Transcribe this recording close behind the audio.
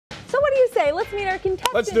say, let's meet our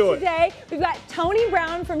contestants Let's do it. today. We've got Tony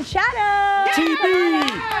Brown from Chatham. TB.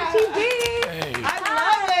 TB. Hey. I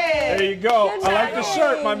love it. There you go. Good I like the morning.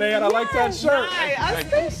 shirt, my man. I like that shirt.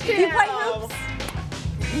 Do you play hoops?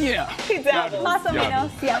 Yeah. He dabbles. Más o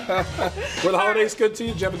menos, yeah. Were the holidays good to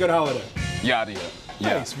you? Did you have a good holiday? Yada.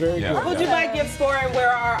 Nice, very good. Who'd you buy gifts for and where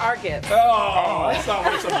are our gifts? Oh, that's not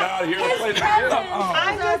what it's about here. We're playing the game.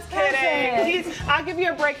 I'm just kidding. cousin. I'll give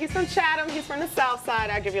you a break. He's from Chatham. He's from the South Side.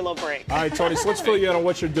 I'll give you a little break. All right, Tony, so let's fill you in on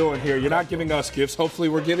what you're doing here. You're not giving us gifts. Hopefully,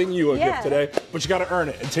 we're giving you a gift today, but you got to earn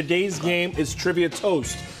it. And today's game is Trivia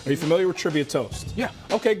Toast. Are you familiar with Trivia Toast? Yeah.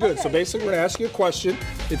 Okay, good. So basically, we're going to ask you a question.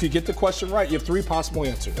 If you get the question right, you have 3 possible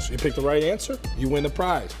answers. You pick the right answer, you win the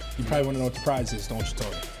prize. You probably want to know what the prize is, don't you,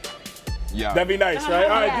 Tony? Yeah. That'd be nice, right?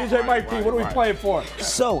 All right, DJ Mike P, what are we playing for?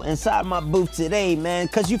 So, inside my booth today, man,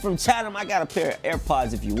 because you from Chatham, I got a pair of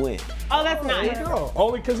AirPods if you win. Oh, that's nice. Oh,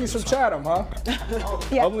 only because he's from Chatham, huh?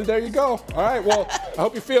 Yeah. Only there you go. All right, well, I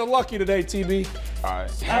hope you're feeling lucky today, TB. All right.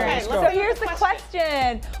 Okay, So here's the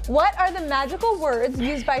question. What are the magical words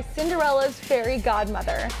used by Cinderella's fairy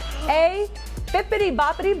godmother? A, bippity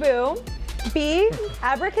boppity boo. B,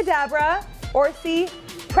 abracadabra. Or C,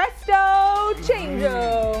 presto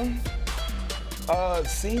changeo.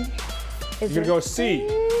 C? You're going to go C.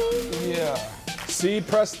 Yeah. C,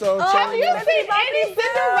 presto, Have you change. seen any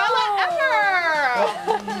Cinderella ever?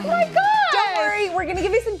 Oh my God. Don't worry, we're going to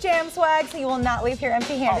give you some jam swag so you will not leave here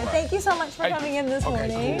empty-handed. Thank you so much for coming in this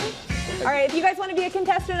morning. Cool. All right, if you guys want to be a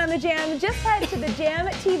contestant on The Jam, just head to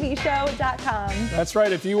thejamtvshow.com. That's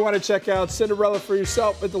right. If you want to check out Cinderella for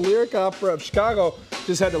yourself at the Lyric Opera of Chicago,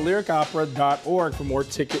 just head to lyricopera.org for more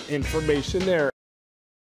ticket information there.